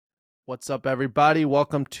What's up, everybody?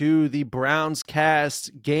 Welcome to the Browns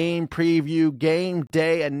Cast game preview, game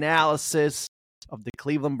day analysis of the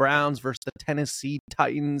Cleveland Browns versus the Tennessee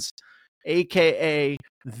Titans, aka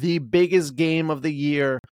the biggest game of the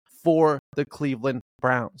year for the Cleveland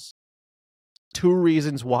Browns. Two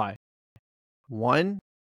reasons why. One,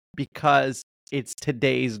 because it's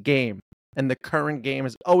today's game, and the current game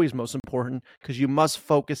is always most important because you must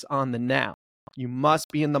focus on the now. You must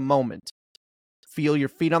be in the moment. Feel your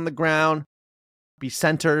feet on the ground, be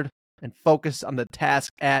centered, and focus on the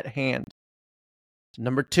task at hand.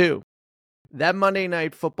 Number two, that Monday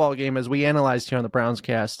Night Football game, as we analyzed here on the Browns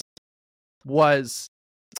Cast, was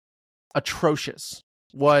atrocious,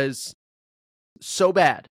 was so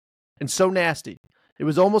bad and so nasty. It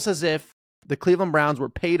was almost as if the Cleveland Browns were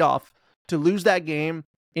paid off to lose that game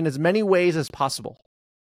in as many ways as possible.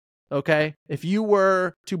 Okay? If you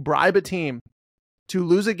were to bribe a team to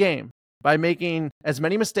lose a game by making as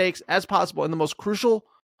many mistakes as possible in the most crucial,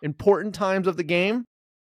 important times of the game,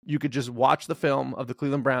 you could just watch the film of the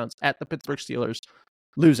Cleveland Browns at the Pittsburgh Steelers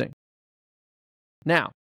losing.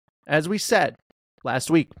 Now, as we said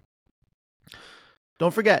last week,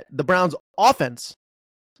 don't forget, the Browns' offense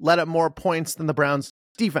let up more points than the Browns'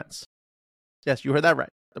 defense. Yes, you heard that right.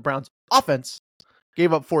 The Browns' offense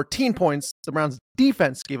gave up 14 points. The Browns'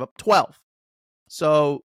 defense gave up 12.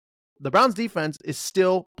 So the Browns defense is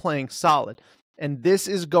still playing solid, and this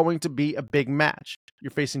is going to be a big match. You're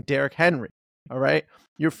facing Derrick Henry, all right?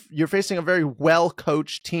 You're facing a very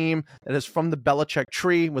well-coached team that is from the Belichick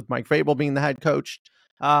tree, with Mike Vrabel being the head coach.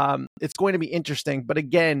 It's going to be interesting, but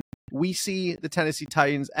again, we see the Tennessee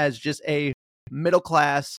Titans as just a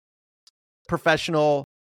middle-class, professional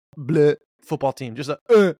football team. Just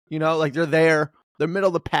like they're there, they're middle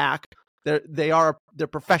of the pack. They're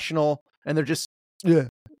professional, and they're just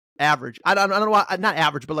average. I don't know why, not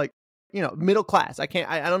average, but middle class. I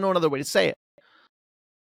don't know another way to say it.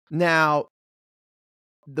 Now,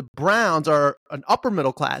 the Browns are an upper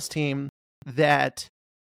middle class team that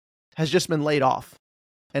has just been laid off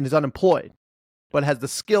and is unemployed, but has the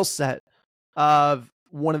skill set of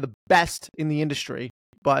one of the best in the industry,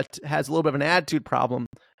 but has a little bit of an attitude problem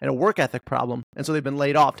and a work ethic problem, and so they've been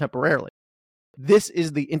laid off temporarily. This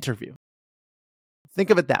is the interview.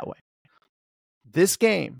 Think of it that way. This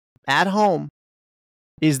game at home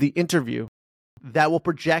is the interview that will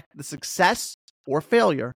project the success or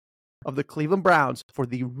failure of the Cleveland Browns for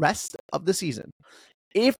the rest of the season.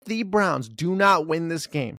 If the Browns do not win this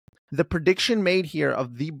game, the prediction made here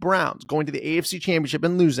of the Browns going to the AFC Championship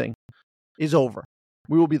and losing is over.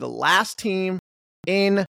 We will be the last team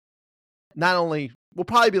in, we'll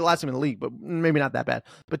probably be the last team in the league, but maybe not that bad,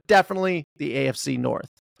 but definitely the AFC North.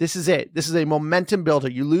 This is it. This is a momentum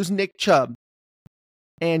builder. You lose Nick Chubb,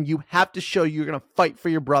 and you have to show you're going to fight for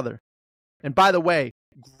your brother. And by the way,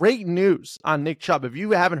 great news on Nick Chubb. If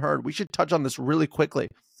you haven't heard, we should touch on this really quickly,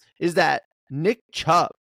 is that Nick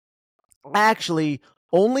Chubb actually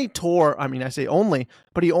only tore, I say only,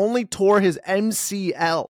 but he only tore his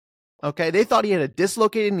MCL. Okay, they thought he had a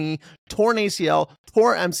dislocated knee, torn ACL,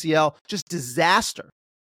 tore MCL, just disaster.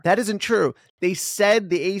 That isn't true. They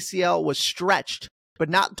said the ACL was stretched, but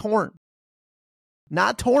not torn.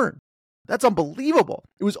 Not torn. That's unbelievable.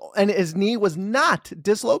 And his knee was not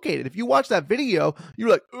dislocated. If you watch that video, you're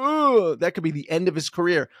like, ugh, that could be the end of his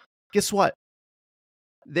career. Guess what?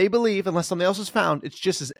 They believe, unless something else is found, it's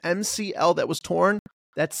just his MCL that was torn.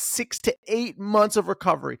 That's 6 to 8 months of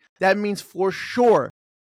recovery. That means for sure,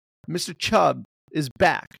 Mr. Chubb is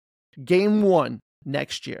back. Game 1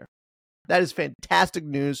 next year. That is fantastic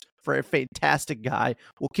news for a fantastic guy.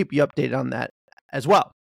 We'll keep you updated on that as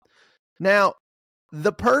well. Now,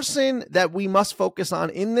 the person that we must focus on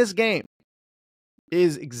in this game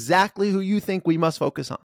is exactly who you think we must focus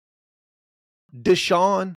on.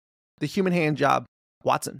 Deshaun, the human hand job,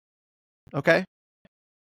 Watson. Okay?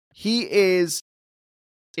 He is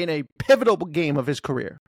in a pivotal game of his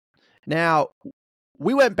career. Now,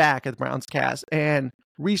 we went back at the Browns Cast and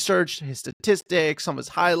researched his statistics, some of his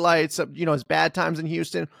highlights, his bad times in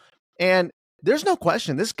Houston. And there's no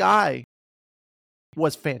question, this guy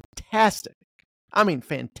was fantastic.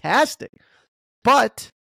 Fantastic. But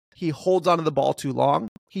he holds onto the ball too long.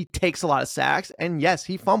 He takes a lot of sacks. And yes,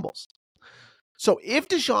 he fumbles. So if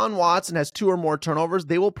Deshaun Watson has 2 or more turnovers,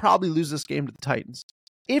 they will probably lose this game to the Titans.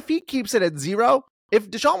 If he keeps it at 0,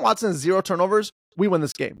 if Deshaun Watson has 0 turnovers, we win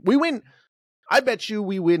this game. We win. I bet you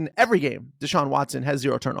we win every game Deshaun Watson has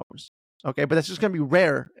 0 turnovers. Okay, but that's just going to be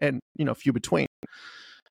rare and, few between.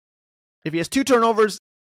 If he has 2 turnovers,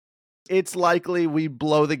 it's likely we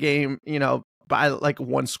blow the game, by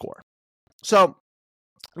 1 score. So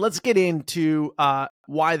let's get into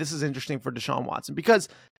why this is interesting for Deshaun Watson, because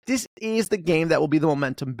This is the game that will be the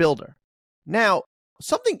momentum builder. Now,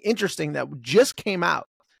 something interesting that just came out,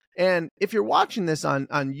 and if you're watching this on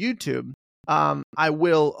YouTube, I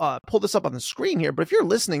will pull this up on the screen here, but if you're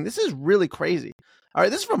listening, this is really crazy. All right,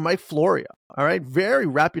 this is from Mike Florio, all right, very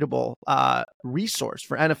reputable resource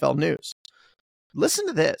for NFL news. Listen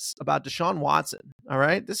to this about Deshaun Watson, all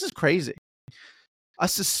right? This is crazy. A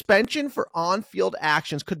suspension for on-field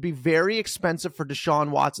actions could be very expensive for Deshaun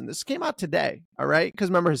Watson. This came out today, all right? Because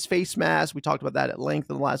remember his face mask, we talked about that at length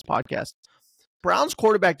in the last podcast. Browns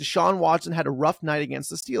quarterback Deshaun Watson had a rough night against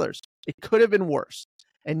the Steelers. It could have been worse.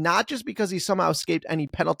 And not just because he somehow escaped any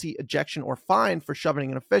penalty, ejection, or fine for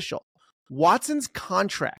shoving an official. Watson's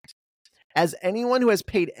contract, as anyone who has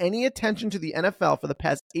paid any attention to the NFL for the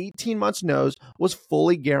past 18 months knows, was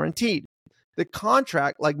fully guaranteed. The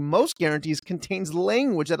contract, like most guarantees, contains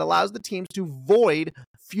language that allows the teams to void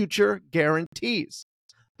future guarantees.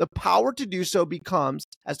 The power to do so becomes,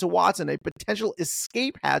 as to Watson, a potential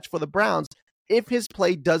escape hatch for the Browns if his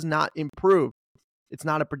play does not improve. It's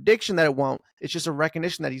not a prediction that it won't. It's just a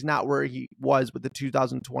recognition that he's not where he was with the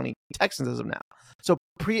 2020 Texans as of now. So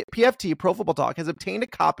PFT, Pro Football Talk, has obtained a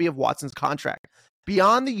copy of Watson's contract.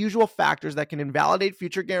 Beyond the usual factors that can invalidate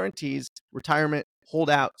future guarantees, retirement,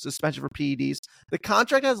 holdout, suspension for PEDs, the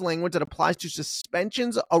contract has language that applies to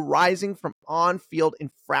suspensions arising from on-field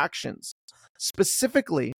infractions.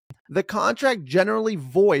 Specifically, the contract generally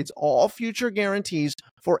voids all future guarantees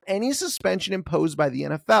for any suspension imposed by the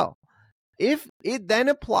NFL. If it then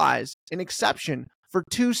applies an exception for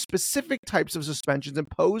two specific types of suspensions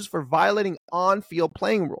imposed for violating on-field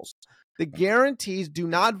playing rules, the guarantees do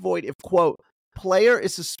not void if, quote, player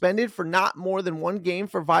is suspended for not more than one game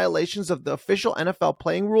for violations of the official NFL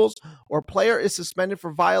playing rules, or player is suspended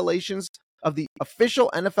for violations of the official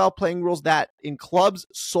NFL playing rules that, in club's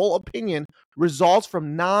sole opinion, results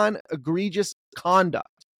from non-egregious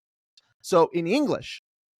conduct. So in English,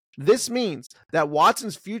 this means that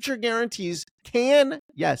Watson's future guarantees can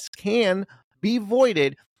be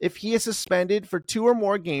voided if he is suspended for two or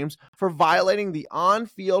more games for violating the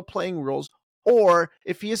on-field playing rules, or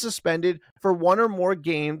if he is suspended for one or more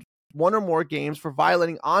games for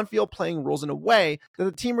violating on-field playing rules in a way that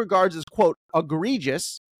the team regards as, quote,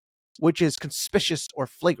 egregious, which is conspicuous or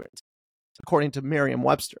flagrant, according to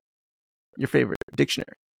Merriam-Webster, your favorite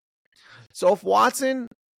dictionary. So if Watson,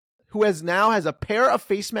 who has a pair of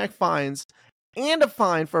face mask fines and a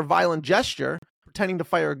fine for a violent gesture, pretending to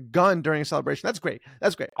fire a gun during a celebration, that's great.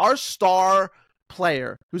 That's great. Our star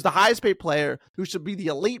player, who's the highest paid player, who should be the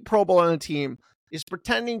elite Pro Bowler on the team, is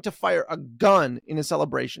pretending to fire a gun in a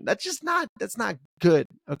celebration. That's not good.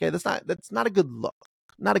 Okay, that's not a good look.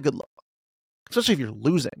 Not a good look. Especially if you're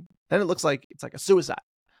losing. Then it looks like it's like a suicide.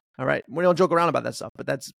 All right. We don't joke around about that stuff, but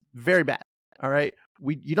that's very bad. All right.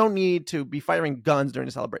 You don't need to be firing guns during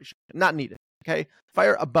a celebration. Not needed. Okay.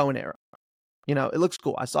 Fire a bow and arrow. You know, it looks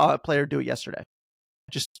cool. I saw a player do it yesterday.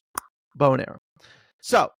 Just bow and arrow.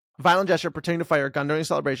 So, violent gesture pretending to fire a gun during a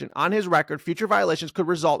celebration. On his record, future violations could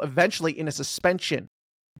result eventually in a suspension.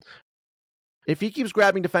 If he keeps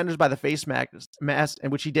grabbing defenders by the face mask,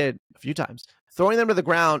 and which he did a few times, throwing them to the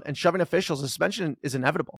ground and shoving officials, suspension is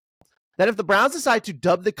inevitable. Then if the Browns decide to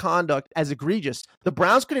dub the conduct as egregious, the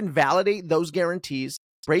Browns could invalidate those guarantees,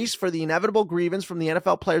 brace for the inevitable grievance from the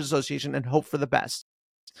NFL Players Association, and hope for the best.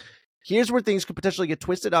 Here's where things could potentially get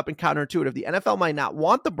twisted up and counterintuitive. The NFL might not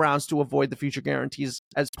want the Browns to avoid the future guarantees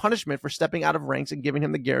as punishment for stepping out of ranks and giving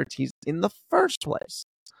him the guarantees in the first place.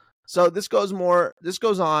 So this goes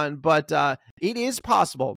on, but it is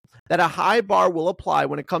possible that a high bar will apply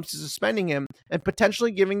when it comes to suspending him and potentially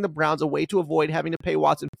giving the Browns a way to avoid having to pay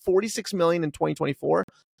Watson $46 million in 2024,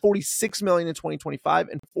 $46 million in 2025,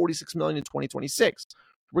 and $46 million in 2026.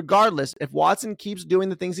 Regardless, if Watson keeps doing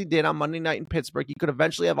the things he did on Monday night in Pittsburgh, he could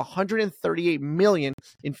eventually have $138 million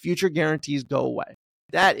in future guarantees go away.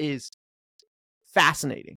 That is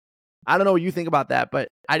fascinating. I don't know what you think about that, but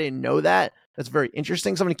I didn't know that. That's very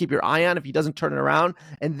interesting. Something to keep your eye on if he doesn't turn it around.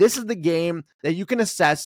 And this is the game that you can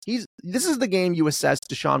assess. This is the game you assess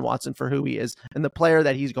Deshaun Watson for who he is and the player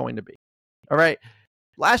that he's going to be. All right.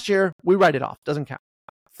 Last year, we write it off. Doesn't count.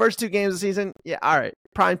 First two games of the season, yeah, all right.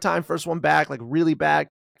 Prime time, first one back, like really back.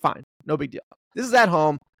 Fine. No big deal. This is at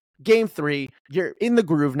home. Game 3. You're in the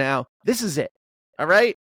groove now. This is it. All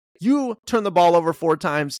right? You turn the ball over 4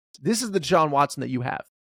 times. This is the Deshaun Watson that you have.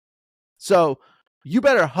 So you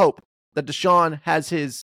better hope that Deshaun has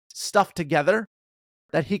his stuff together,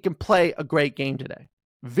 that he can play a great game today.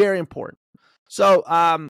 Very important. So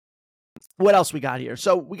what else we got here?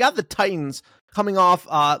 So we got the Titans coming off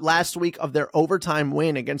last week of their overtime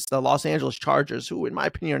win against the Los Angeles Chargers, who in my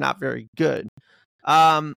opinion are not very good.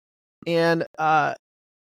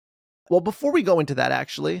 Well, before we go into that,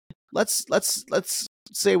 actually, let's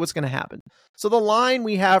say what's going to happen. So the line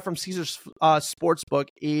we have from Caesars Sportsbook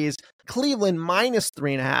is Cleveland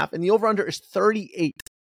 -3.5, and the over/under is 38.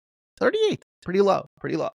 38, pretty low.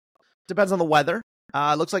 Depends on the weather.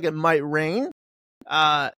 Looks like it might rain.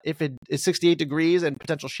 If it is 68 degrees and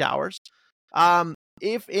potential showers.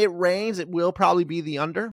 If it rains, it will probably be the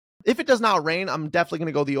under. If it does not rain, I'm definitely going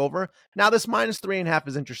to go the over. Now, this -3.5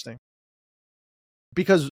 is interesting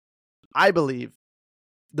because I believe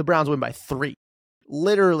the Browns win by 3.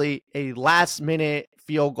 Literally a last-minute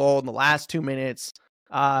field goal in the last 2 minutes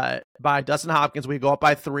by Dustin Hopkins. We go up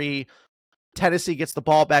by 3. Tennessee gets the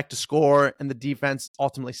ball back to score, and the defense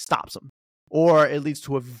ultimately stops them. Or it leads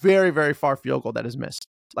to a very, very far field goal that is missed,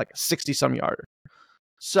 like a 60-some yarder.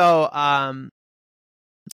 So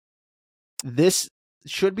this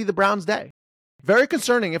should be the Browns' day. Very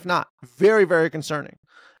concerning, if not. Very, very concerning.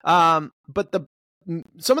 But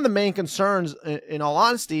some of the main concerns, in all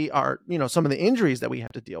honesty, are some of the injuries that we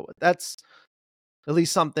have to deal with. That's at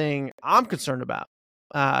least something I'm concerned about.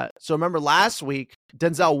 So remember last week,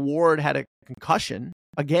 Denzel Ward had a concussion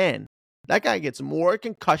again. That guy gets more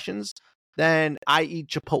concussions than I eat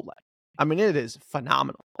Chipotle. I mean, it is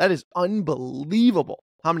phenomenal. That is unbelievable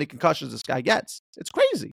how many concussions this guy gets. It's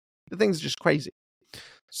crazy. The thing's just crazy.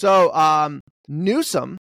 So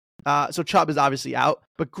Newsome, so Chubb is obviously out,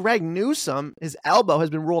 but Greg Newsome, his elbow has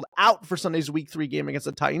been ruled out for Sunday's Week 3 game against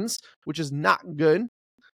the Titans, which is not good.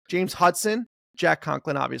 James Hudson, Jack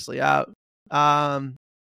Conklin obviously out.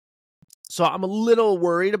 So I'm a little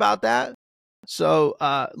worried about that. So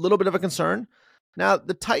a little bit of a concern. Now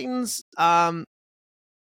the Titans are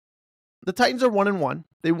 1-1.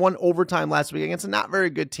 They won overtime last week against a not very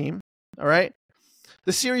good team. All right.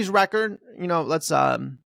 The series record, let's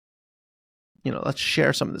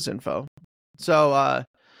share some of this info. So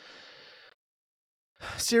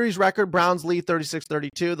series record, Browns lead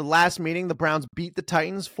 36-32. The last meeting, the Browns beat the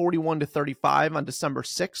Titans 41-35 on December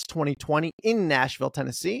 6, 2020 in Nashville,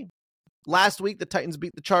 Tennessee. Last week, the Titans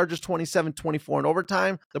beat the Chargers 27-24 in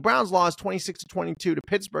overtime. The Browns lost 26-22 to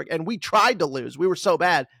Pittsburgh, and we tried to lose. We were so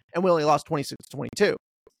bad, and we only lost 26-22.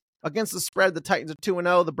 Against the spread, the Titans are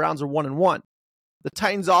 2-0. The Browns are 1-1. The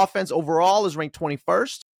Titans' offense overall is ranked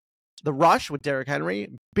 21st. The rush with Derrick Henry,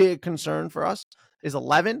 big concern for us, is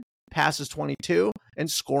 11, passes 22,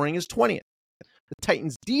 and scoring is 20th. The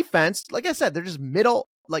Titans' defense, like I said, they're just middle,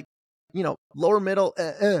 lower middle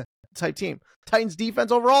type team. Titans'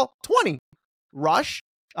 defense overall, 20. Rush,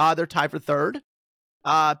 they're tied for 3rd.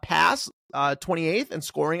 Pass, 28th, and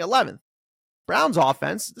scoring 11th. Browns'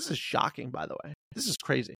 offense, this is shocking, by the way. This is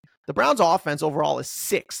crazy. The Browns' offense overall is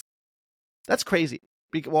 6th. That's crazy.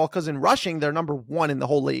 Because in rushing, they're number 1 in the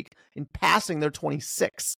whole league. In passing, they're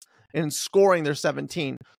 26th. And in scoring, they're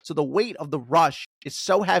 17. So the weight of the rush is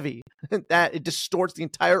so heavy that it distorts the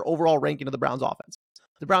entire overall ranking of the Browns' offense.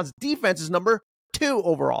 The Browns' defense is number 2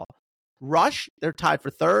 overall. Rush, they're tied for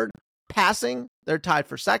 3rd. Passing, they're tied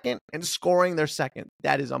for 2nd. And scoring, they're 2nd.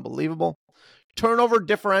 That is unbelievable. Turnover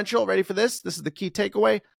differential, ready for this? This is the key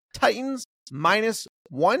takeaway. Titans,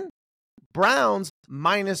 -1. Browns,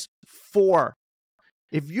 -4.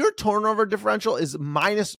 If your turnover differential is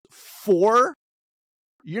 -4,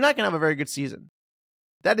 you're not going to have a very good season.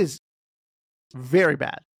 That is very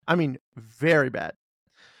bad. I mean, very bad.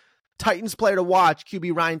 Titans player to watch,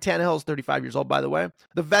 QB Ryan Tannehill is 35 years old, by the way.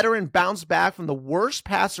 The veteran bounced back from the worst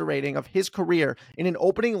passer rating of his career in an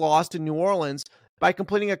opening loss to New Orleans by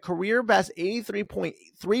completing a career-best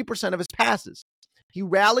 83.3% of his passes. He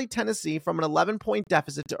rallied Tennessee from an 11-point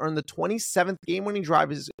deficit to earn the 27th game-winning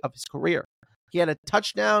drive of his career. He had a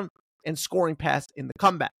touchdown and scoring pass in the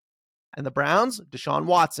comeback. And the Browns, Deshaun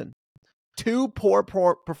Watson. 2 poor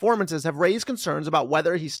performances have raised concerns about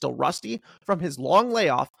whether he's still rusty from his long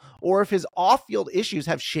layoff or if his off-field issues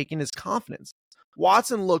have shaken his confidence.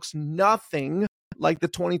 Watson looks nothing like the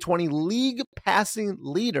 2020 league passing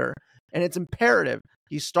leader, and it's imperative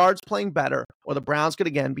he starts playing better or the Browns could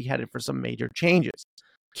again be headed for some major changes.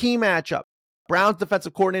 Key matchup. Browns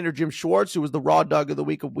defensive coordinator Jim Schwartz, who was the raw dog of the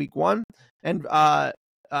week of week 1, and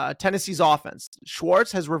Tennessee's offense.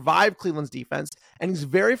 Schwartz has revived Cleveland's defense, and he's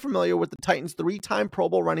very familiar with the Titans' 3-time Pro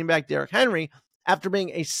Bowl running back Derrick Henry after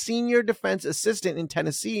being a senior defense assistant in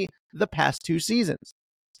Tennessee the past 2 seasons.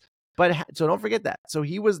 So don't forget that. So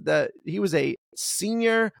he was a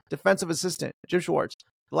senior defensive assistant, Jim Schwartz,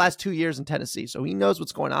 the last 2 years in Tennessee. So he knows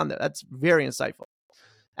what's going on there. That's very insightful.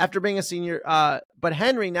 After being a senior, but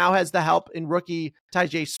Henry now has the help in rookie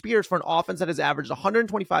Tyjae Spears for an offense that has averaged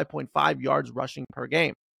 125.5 yards rushing per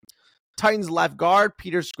game. Titans left guard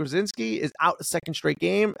Peter Skorzynski is out a second straight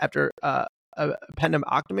game after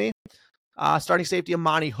appendectomy. Starting safety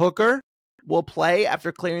Amani Hooker will play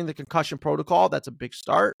after clearing the concussion protocol. That's a big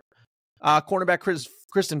start. Cornerback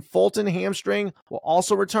Kristen Fulton, hamstring, will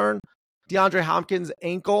also return. DeAndre Hopkins,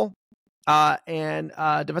 ankle, and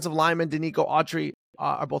defensive lineman Danico Autry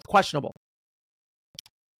are both questionable.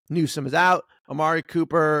 Newsome is out. Amari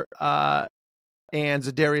Cooper and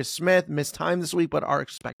Zadarius Smith missed time this week, but are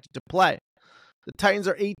expected to play. The Titans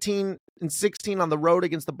are 18-16 on the road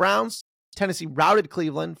against the Browns. Tennessee routed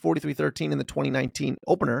Cleveland 43-13 in the 2019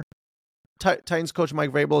 opener. Titans coach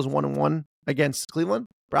Mike Vrabel is 1-1 against Cleveland.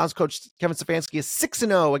 Browns coach Kevin Stefanski is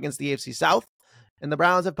 6-0 against the AFC South. And the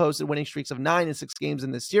Browns have posted winning streaks of 9 in 6 games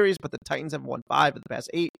in this series, but the Titans have won 5 of the past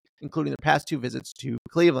 8, including their past 2 visits to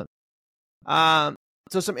Cleveland.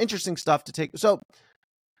 So some interesting stuff to take. So,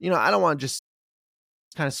 I don't want to just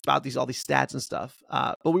kind of spout all these stats and stuff.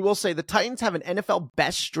 But we will say the Titans have an NFL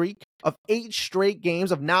best streak of 8 straight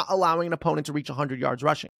games of not allowing an opponent to reach 100 yards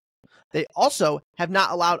rushing. They also have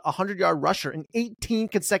not allowed a 100-yard rusher in 18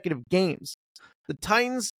 consecutive games. The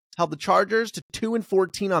Titans held the Chargers to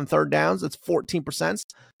 2-14 on third downs. That's 14%.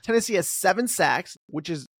 Tennessee has 7 sacks, which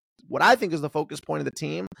is what I think is the focus point of the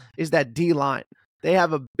team, is that D-line. They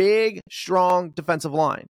have a big, strong defensive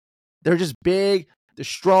line. They're just big, they're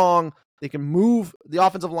strong, they can move the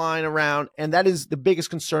offensive line around, and that is the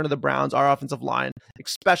biggest concern of the Browns, our offensive line,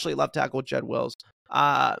 especially left tackle Jed Wills.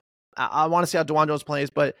 I want to see how DeJuan Jones plays,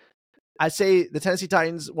 but I say the Tennessee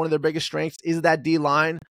Titans, one of their biggest strengths is that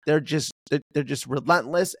D-line. They're just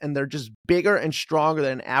relentless, and they're just bigger and stronger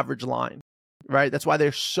than an average line, right? That's why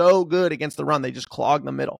they're so good against the run. They just clog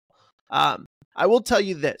the middle. I will tell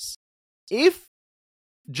you this. If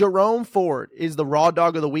Jerome Ford is the raw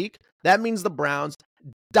dog of the week, that means the Browns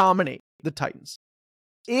dominate the Titans.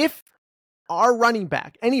 If our running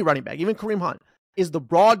back, any running back, even Kareem Hunt, is the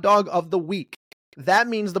raw dog of the week, that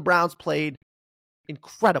means the Browns played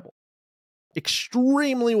incredible,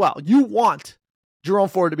 extremely well. You want Jerome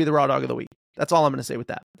Ford to be the raw dog of the week. That's all I'm going to say with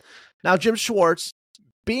that. Now, Jim Schwartz,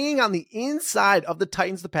 being on the inside of the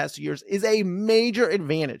Titans the past 2 years is a major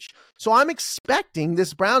advantage. So I'm expecting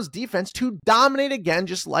this Browns defense to dominate again,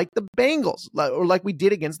 just like the Bengals, or like we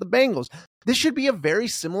did against the Bengals. This should be a very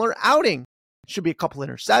similar outing. Should be a couple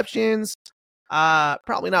interceptions,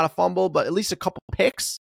 probably not a fumble, but at least a couple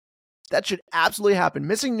picks. That should absolutely happen.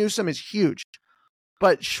 Missing Newsome is huge,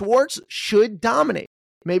 but Schwartz should dominate.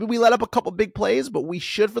 Maybe we let up a couple big plays, but we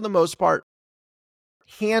should, for the most part,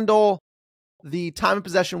 handle the time of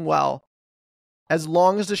possession well, as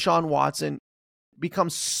long as Deshaun Watson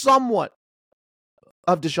becomes somewhat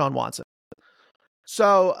of Deshaun Watson.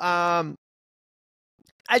 So I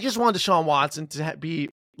just want Deshaun Watson to be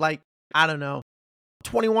like, I don't know,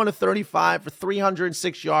 21-35 for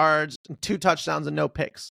 306 yards and 2 touchdowns and no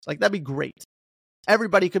picks. Like, that'd be great.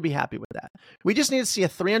 Everybody could be happy with that. We just need to see a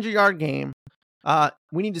 300-yard game.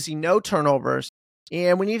 We need to see no turnovers.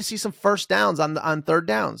 And we need to see some first downs on third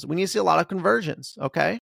downs. We need to see a lot of conversions,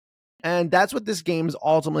 okay? And that's what this game is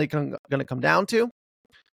ultimately going to come down to.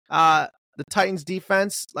 The Titans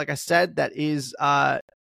defense, like I said, that is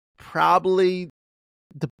probably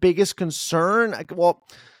the biggest concern. Well,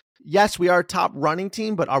 yes, we are a top running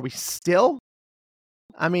team, but are we still?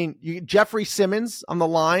 I mean, Jeffrey Simmons on the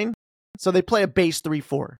line. So they play a base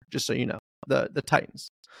 3-4, just so you know, the Titans.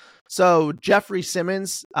 So Jeffrey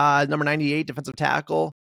Simmons, number 98, defensive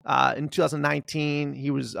tackle. In 2019,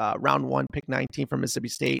 he was round 1, pick 19 from Mississippi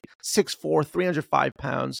State. 6'4", 305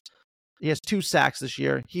 pounds. He has 2 sacks this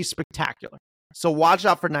year. He's spectacular. So watch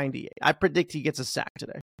out for 98. I predict he gets a sack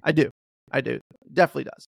today. I do. Definitely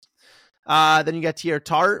does. Then you got Tier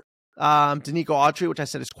Tart, Danico Autry, which I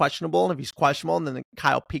said is questionable. And if he's questionable, and then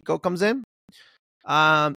Kyle Pico comes in.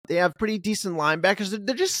 They have pretty decent linebackers.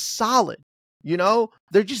 They're just solid. You know,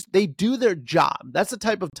 they do their job. That's the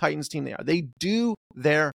type of Titans team they are. They do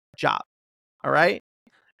their job. All right.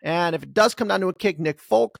 And if it does come down to a kick, Nick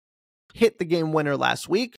Folk hit the game winner last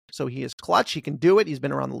week. So he is clutch. He can do it. He's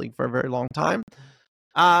been around the league for a very long time.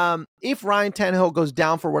 If Ryan Tannehill goes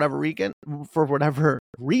down for whatever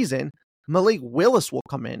reason, Malik Willis will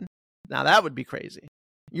come in. Now that would be crazy.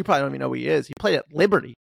 You probably don't even know who he is. He played at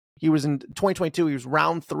Liberty. He was in 2022. He was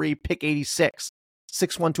round 3, pick 86.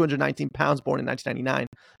 6'1", 219 pounds, born in 1999,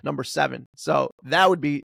 number 7. So that would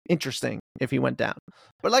be interesting if he went down.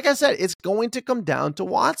 But like I said, it's going to come down to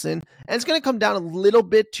Watson, and it's going to come down a little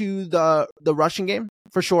bit to the rushing game,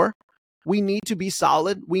 for sure. We need to be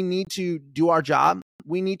solid. We need to do our job.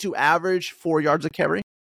 We need to average 4 yards a carry,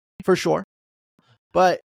 for sure.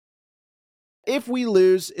 But if we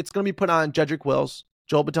lose, it's going to be put on Jedrick Wills,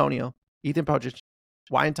 Joel Bitonio, Ethan Pochich,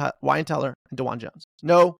 Wyatt Teller, and DeJuan Jones.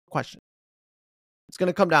 No question. It's going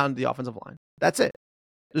to come down to the offensive line. That's it.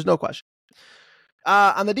 There's no question.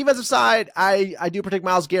 On the defensive side, I do predict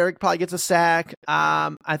Myles Garrett probably gets a sack.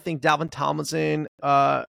 I think Dalvin Tomlinson,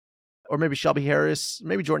 or maybe Shelby Harris,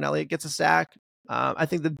 maybe Jordan Elliott gets a sack. I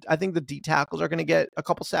think the D tackles are going to get a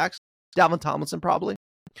couple sacks. Dalvin Tomlinson probably.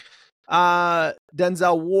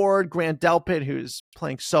 Denzel Ward, Grant Delpit, who's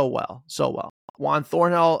playing so well. Juan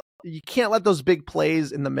Thornhill. You can't let those big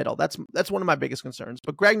plays in the middle. That's one of my biggest concerns.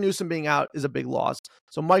 But Greg Newsome being out is a big loss.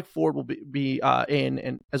 So Mike Ford will be in,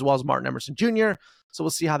 and as well as Martin Emerson Jr. So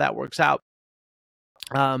we'll see how that works out.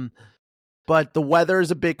 But the weather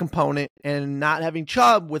is a big component, and not having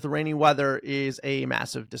Chubb with rainy weather is a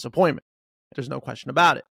massive disappointment. There's no question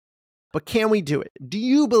about it. But can we do it? Do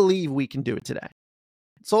you believe we can do it today?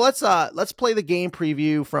 So let's play the game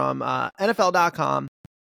preview from NFL.com.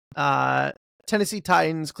 Tennessee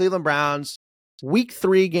Titans, Cleveland Browns, Week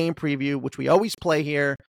 3 game preview, which we always play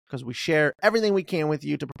here because we share everything we can with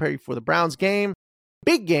you to prepare you for the Browns game.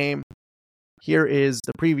 Big game. Here is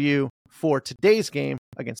the preview for today's game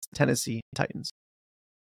against the Tennessee Titans.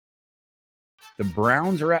 The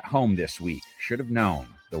Browns are at home this week. Should have known.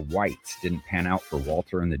 The Whites didn't pan out for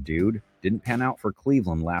Walter and the Dude. Didn't pan out for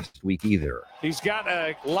Cleveland last week either. He's got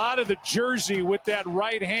a lot of the jersey with that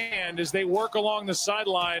right hand as they work along the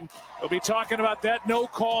sideline. We'll be talking about that no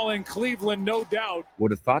call in Cleveland, no doubt.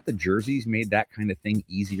 Would have thought the jerseys made that kind of thing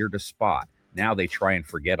easier to spot. Now they try and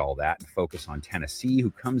forget all that and focus on Tennessee,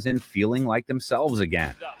 who comes in feeling like themselves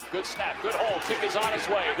again. Good snap, good hold. Kick is on its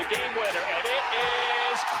way. The game winner, and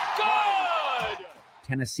it is good!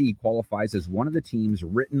 Tennessee qualifies as one of the teams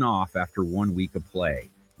written off after 1 week of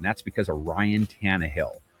play. And that's because of Ryan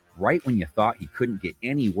Tannehill. Right when you thought he couldn't get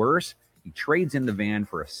any worse, he trades in the van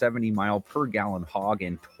for a 70-mile-per-gallon hog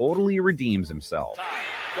and totally redeems himself.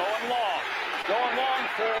 Going long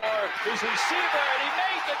for his receiver, and he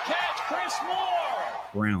made the catch, Chris Moore.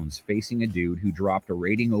 Browns facing a dude who dropped a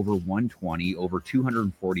rating over 120, over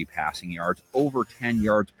 240 passing yards, over 10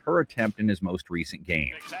 yards per attempt in his most recent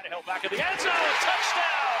game. Tannehill back in the end zone,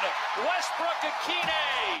 touchdown, Westbrook-Ikhine.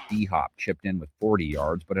 D-Hop chipped in with 40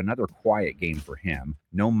 yards, but another quiet game for him.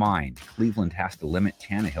 No mind, Cleveland has to limit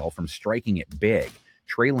Tannehill from striking it big.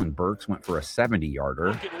 Treylon Burks went for a 70-yarder.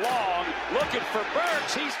 Looking long, looking for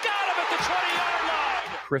Burks. He's got him at the 20-yard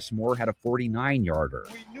line. Chris Moore had a 49-yarder.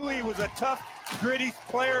 We knew he was a tough, gritty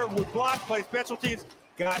player with block play, special teams.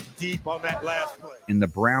 Got deep on that last play. And the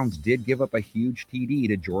Browns did give up a huge TD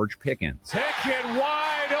to George Pickens. Taking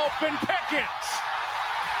wide open Pickens.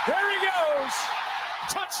 There he goes.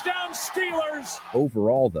 Touchdown Steelers.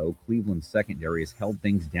 Overall, though, Cleveland's secondary has held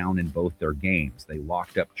things down in both their games. They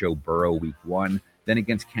locked up Joe Burrow week 1, then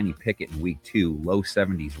against Kenny Pickett in week 2, low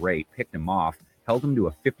 70s rate, picked him off, held him to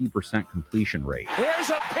a 50% completion rate. Here's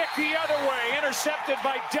a pick the other way, intercepted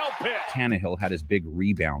by Delpit. Tannehill had his big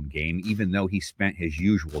rebound game, even though he spent his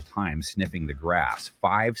usual time sniffing the grass.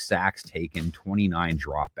 5 sacks taken, 29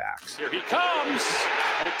 dropbacks. Here he comes,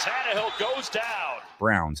 and Tannehill goes down.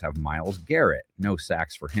 Browns have Myles Garrett. No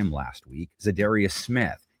sacks for him last week. Zadarius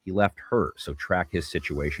Smith. He left hurt, so track his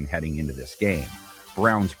situation heading into this game.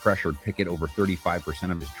 Browns pressured Pickett over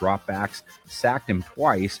 35% of his dropbacks, sacked him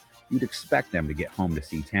twice. You'd expect them to get home to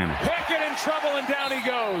see Tannehill. Pickett in trouble, and down he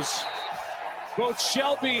goes. Both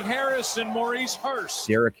Shelby Harris and Maurice Hurst.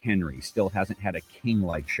 Derrick Henry still hasn't had a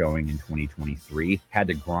king-like showing in 2023. Had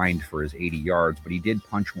to grind for his 80 yards, but he did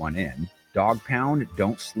punch one in. Dog pound,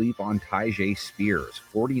 don't sleep on Tyjae Spears.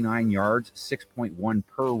 49 yards, 6.1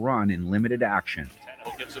 per run in limited action.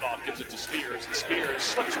 Tannehill gives it off, gives it to Spears. And Spears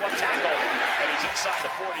slips one tackle, and he's inside the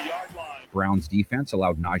 40-yard line. Browns defense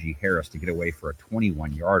allowed Najee Harris to get away for a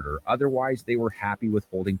 21-yarder. Otherwise, they were happy with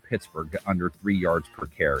holding Pittsburgh to under 3 yards per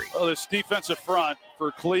carry. Well, this defensive front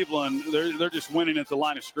for Cleveland, they're just winning at the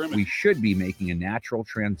line of scrimmage. We should be making a natural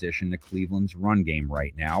transition to Cleveland's run game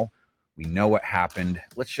right now. We know what happened.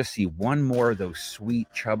 Let's just see one more of those sweet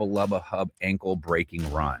Chubba Lubba Hub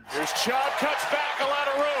ankle-breaking runs. Here's Chubb, cuts back, a lot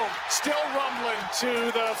of room. Still rumbling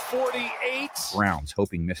to the 48. Browns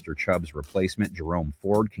hoping Mr. Chubb's replacement, Jerome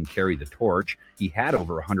Ford, can carry the torch. He had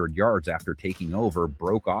over 100 yards after taking over,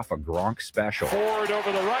 broke off a Gronk special. Ford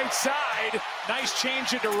over the right side. Nice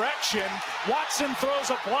change of direction. Watson throws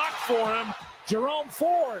a block for him. Jerome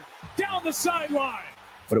Ford down the sideline.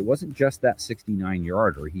 But it wasn't just that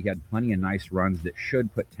 69-yarder. He had plenty of nice runs that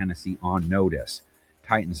should put Tennessee on notice.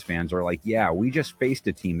 Titans fans are like, yeah, we just faced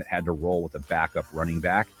a team that had to roll with a backup running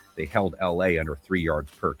back. They held L.A. under 3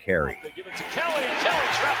 yards per carry. They give it to Kelly, and Kelly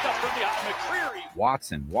trapped up from behind McCreary.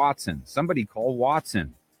 Watson. Somebody call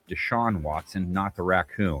Watson. Deshaun Watson, not the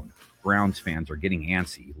raccoon. Browns fans are getting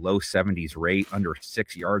antsy. Low 70s rate, under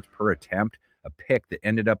 6 yards per attempt. A pick that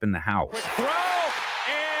ended up in the house. Quick throw,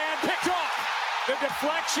 and picked off. The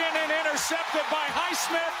deflection and intercepted by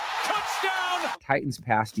Highsmith. Touchdown! Titans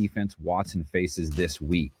pass defense Watson faces this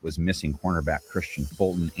week was missing cornerback Christian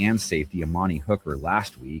Fulton and safety Amani Hooker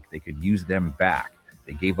last week. They could use them back.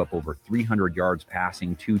 They gave up over 300 yards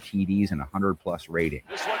passing, 2 TDs, and 100-plus rating.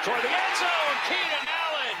 This one toward the end zone. Keenan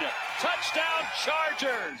Allen. Touchdown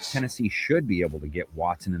Chargers. Tennessee should be able to get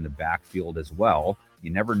Watson in the backfield as well. You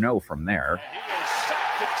never know from there. He is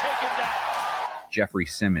sacked and taken down. Jeffrey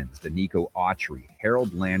Simmons, Danico Autry,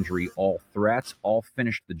 Harold Landry, all threats, all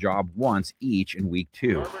finished the job once each in week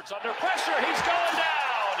 2. Herbert's under pressure. He's going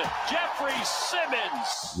down. Jeffrey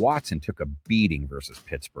Simmons. Watson took a beating versus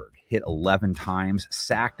Pittsburgh, hit 11 times,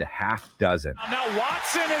 sacked a half dozen. Now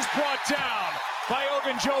Watson is brought down by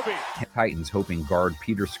Ogunjobi. Titans hoping guard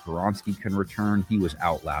Peter Skoronski can return. He was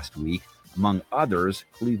out last week. Among others,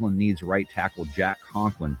 Cleveland needs right tackle Jack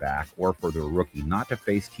Conklin back, or for their rookie not to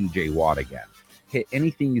face TJ Watt again. Hit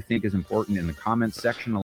anything you think is important in the comments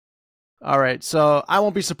section. All right, so I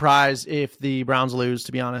won't be surprised if the Browns lose,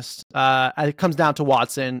 to be honest. It comes down to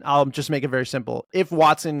Watson. I'll just make it very simple. If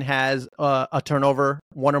Watson has a turnover,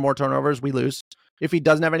 one or more turnovers, we lose. If he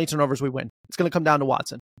doesn't have any turnovers, we win. It's going to come down to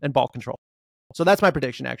Watson and ball control. So that's my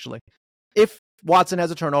prediction, actually. If Watson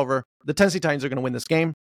has a turnover, the Tennessee Titans are going to win this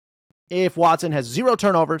game. If Watson has 0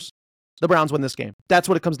 turnovers, the Browns win this game. That's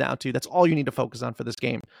what it comes down to. That's all you need to focus on for this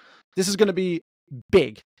game. This is going to be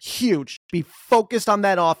big, huge. Be focused on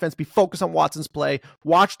that offense. Be focused on Watson's play.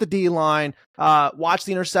 Watch the D-line. Watch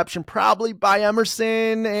the interception, probably by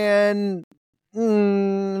Emerson, and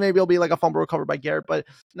maybe it'll be like a fumble recovered by Garrett. But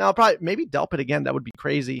no, probably maybe Delpit again. That would be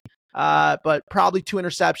crazy. But probably 2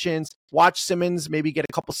 interceptions. Watch Simmons maybe get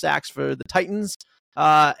a couple sacks for the Titans.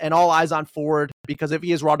 And all eyes on Ford, because if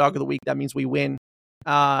he is raw dog of the week, that means we win.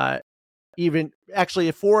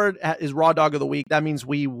 If Ford is raw dog of the week, that means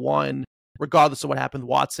we won, regardless of what happened with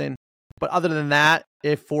Watson. But other than that,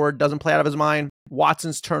 if Ford doesn't play out of his mind,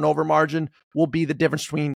 Watson's turnover margin will be the difference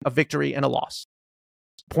between a victory and a loss.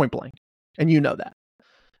 Point blank. And you know that.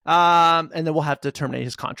 And then we'll have to terminate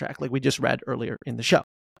his contract, like we just read earlier in the show.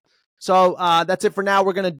 So that's it for now.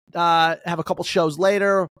 We're going to have a couple shows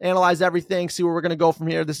later, analyze everything, see where we're going to go from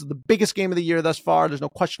here. This is the biggest game of the year thus far. There's no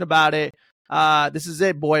question about it. This is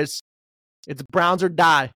it, boys. It's Browns or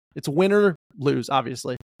die. It's win or lose,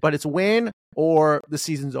 obviously. But it's win or the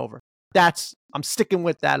season's over. I'm sticking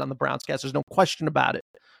with that on the Browns cast. There's no question about it.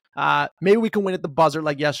 Maybe we can win at the buzzer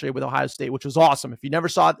like yesterday with Ohio State, which was awesome. If you never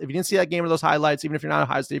saw it, if you didn't see that game or those highlights, even if you're not an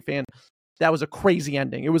Ohio State fan, that was a crazy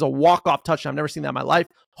ending. It was a walk-off touchdown. I've never seen that in my life.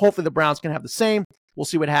 Hopefully the Browns can have the same. We'll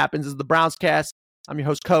see what happens. This is the Browns cast. I'm your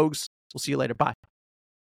host, Kogs. We'll see you later. Bye.